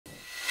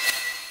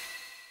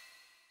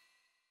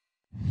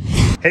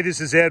Hey,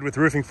 this is Ed with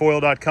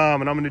RoofingFoil.com,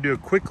 and I'm going to do a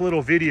quick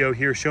little video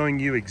here showing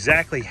you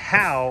exactly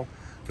how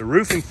the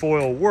roofing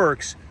foil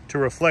works to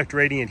reflect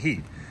radiant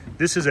heat.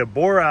 This is a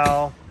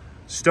Boral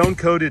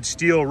stone-coated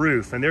steel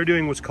roof, and they're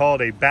doing what's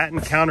called a batten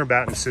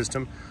counterbatten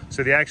system.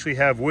 So they actually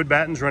have wood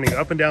battens running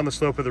up and down the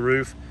slope of the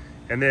roof,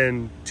 and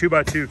then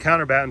 2x2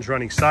 counterbattens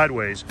running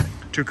sideways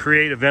to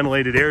create a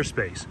ventilated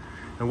airspace.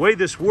 And the way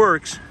this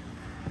works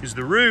is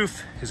the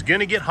roof is going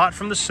to get hot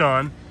from the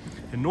sun,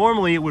 and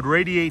normally it would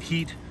radiate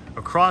heat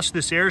across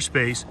this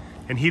airspace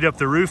and heat up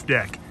the roof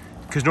deck,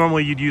 because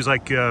normally you'd use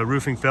like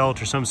roofing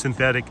felt or some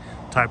synthetic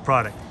type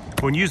product.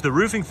 When you use the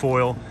roofing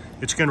foil,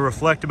 it's going to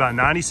reflect about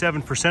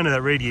 97% of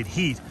that radiant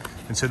heat,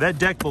 and so that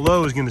deck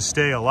below is going to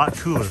stay a lot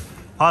cooler,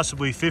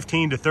 possibly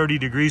 15 to 30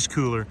 degrees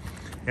cooler,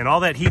 and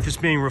all that heat that's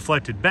being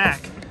reflected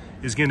back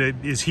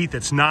is heat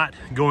that's not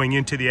going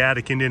into the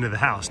attic and into the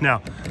house.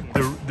 Now,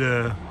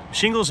 the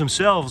shingles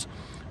themselves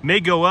may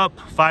go up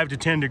 5 to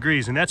 10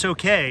 degrees, and that's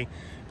okay,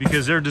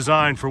 because they're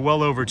designed for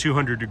well over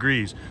 200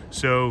 degrees.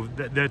 So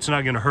that's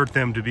not gonna hurt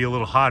them to be a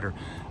little hotter.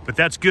 But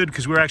that's good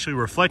because we're actually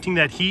reflecting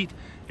that heat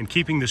and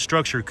keeping the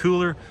structure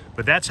cooler.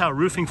 But that's how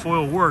roofing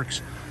foil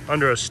works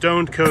under a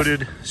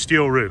stone-coated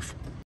steel roof.